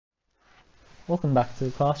Welcome back to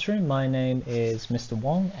the classroom. My name is Mr.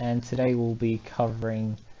 Wong and today we'll be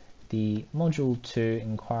covering the Module 2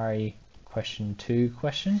 Inquiry Question 2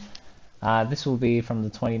 question. This will be from the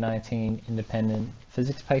 2019 Independent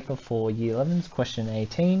Physics paper for Year 11's Question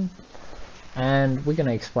 18, and we're going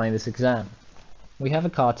to explain this exam. We have a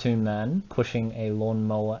cartoon man pushing a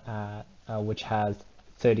lawnmower which has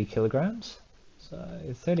 30 kilograms. So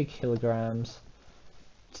 30 kilograms.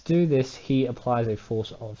 To do this, he applies a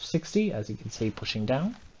force of 60, as you can see pushing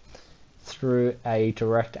down, through a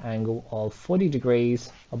direct angle of 40 degrees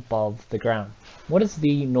above the ground. What is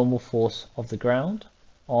the normal force of the ground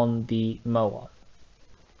on the mower?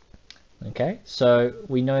 Okay, so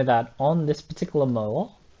we know that on this particular mower,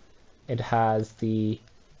 it has the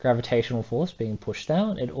gravitational force being pushed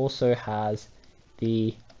down. It also has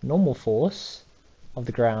the normal force of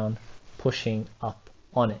the ground pushing up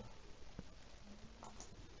on it.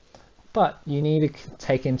 But you need to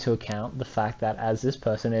take into account the fact that as this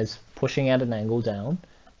person is pushing at an angle down,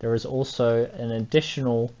 there is also an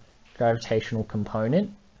additional gravitational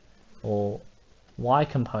component or Y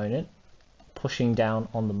component pushing down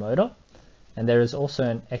on the motor, and there is also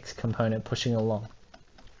an X component pushing along.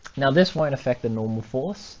 Now this won't affect the normal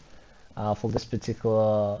force for this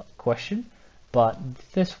particular question, but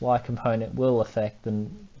this Y component will affect the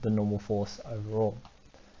normal force overall.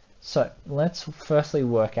 So let's firstly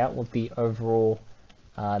work out what the overall,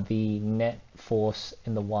 the net force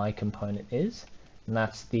in the Y component is, and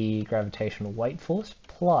that's the gravitational weight force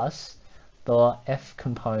plus the F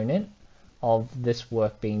component of this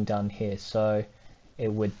work being done here. So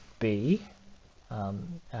it would be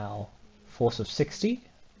our force of 60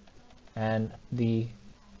 and the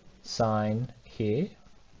sine here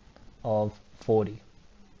of 40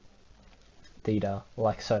 theta,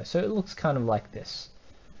 like so. So it looks kind of like this.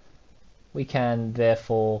 We can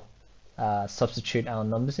therefore substitute our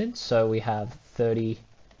numbers in. So we have 30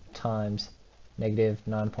 times negative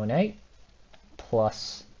 9.8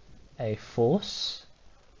 plus a force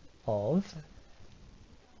of,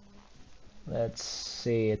 let's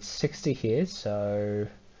see, it's 60 here. So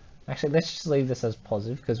actually let's just leave this as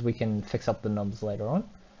positive because we can fix up the numbers later on.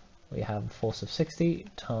 We have a force of 60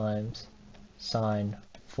 times sine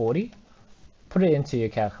 40. Put it into your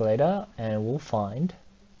calculator and we'll find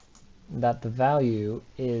that the value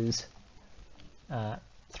is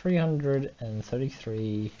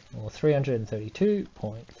 333 or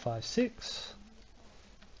 332.56.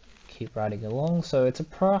 Keep writing along. So it's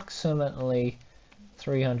approximately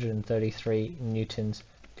 333 newtons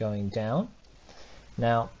going down.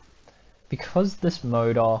 Now, because this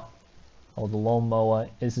motor or the lawnmower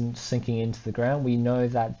isn't sinking into the ground, we know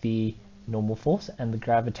that the normal force and the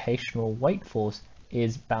gravitational weight force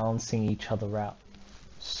is balancing each other out.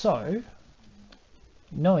 So,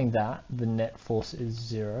 knowing that the net force is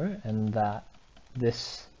 0 and that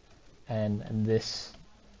this and this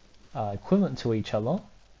are equivalent to each other,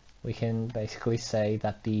 we can basically say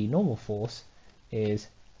that the normal force is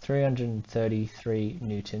 333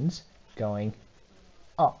 newtons going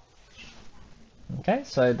up. Okay,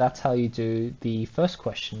 so that's how you do the first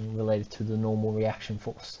question related to the normal reaction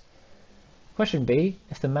force. Question B,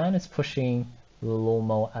 if the man is pushing the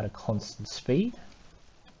lawnmower at a constant speed,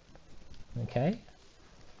 okay,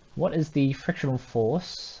 what is the frictional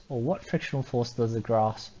force, or what frictional force does the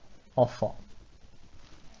grass offer?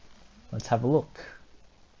 Let's have a look.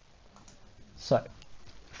 So,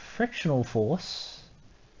 frictional force,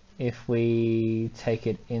 if we take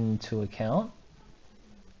it into account,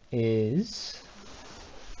 is,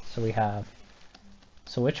 so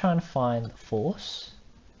we're trying to find the force,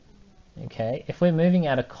 okay, if we're moving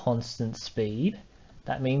at a constant speed,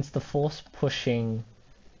 that means the force pushing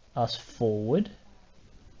us forward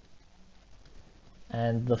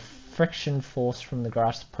and the friction force from the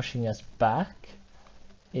grass pushing us back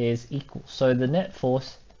is equal. So the net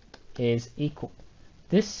force is equal.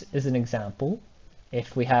 This is an example.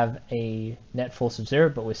 If we have a net force of 0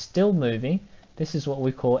 but we're still moving, this is what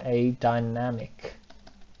we call a dynamic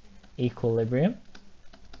equilibrium.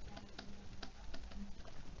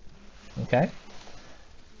 Okay.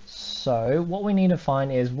 So what we need to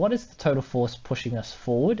find is what is the total force pushing us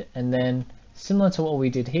forward, and then similar to what we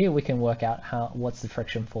did here, we can work out what's the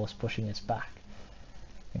friction force pushing us back.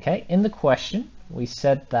 Okay, in the question we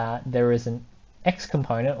said that there is an X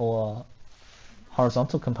component or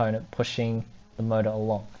horizontal component pushing the motor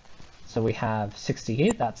along. So we have 60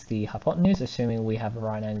 here, that's the hypotenuse, assuming we have a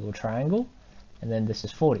right angle triangle, and then this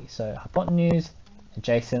is 40. So hypotenuse,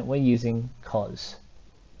 adjacent, we're using cos.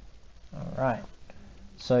 Alright.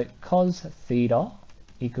 So cos theta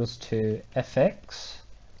equals to fx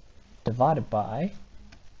divided by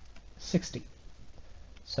 60.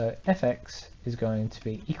 So fx is going to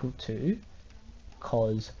be equal to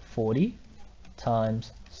cos 40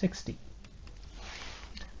 times 60.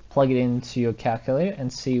 Plug it into your calculator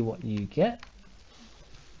and see what you get.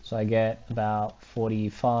 So I get about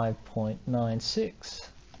 45.96.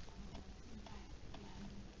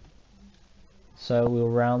 So we'll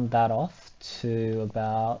round that off to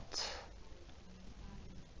about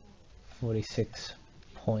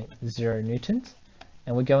 46.0 newtons.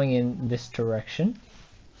 And we're going in this direction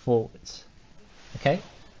forwards. Okay,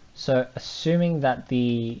 so assuming that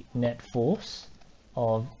the net force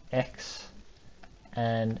of X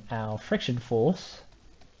and our friction force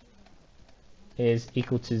is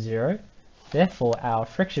equal to 0, therefore our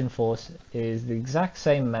friction force is the exact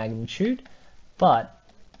same magnitude, but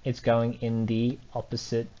it's going in the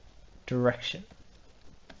opposite direction.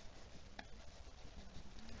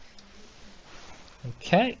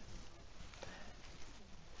 Okay,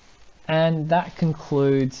 and that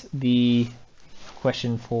concludes the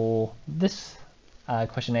question for this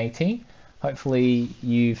question 18. Hopefully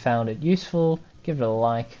you found it useful. Give it a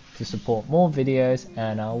like to support more videos,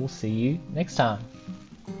 and I will see you next time.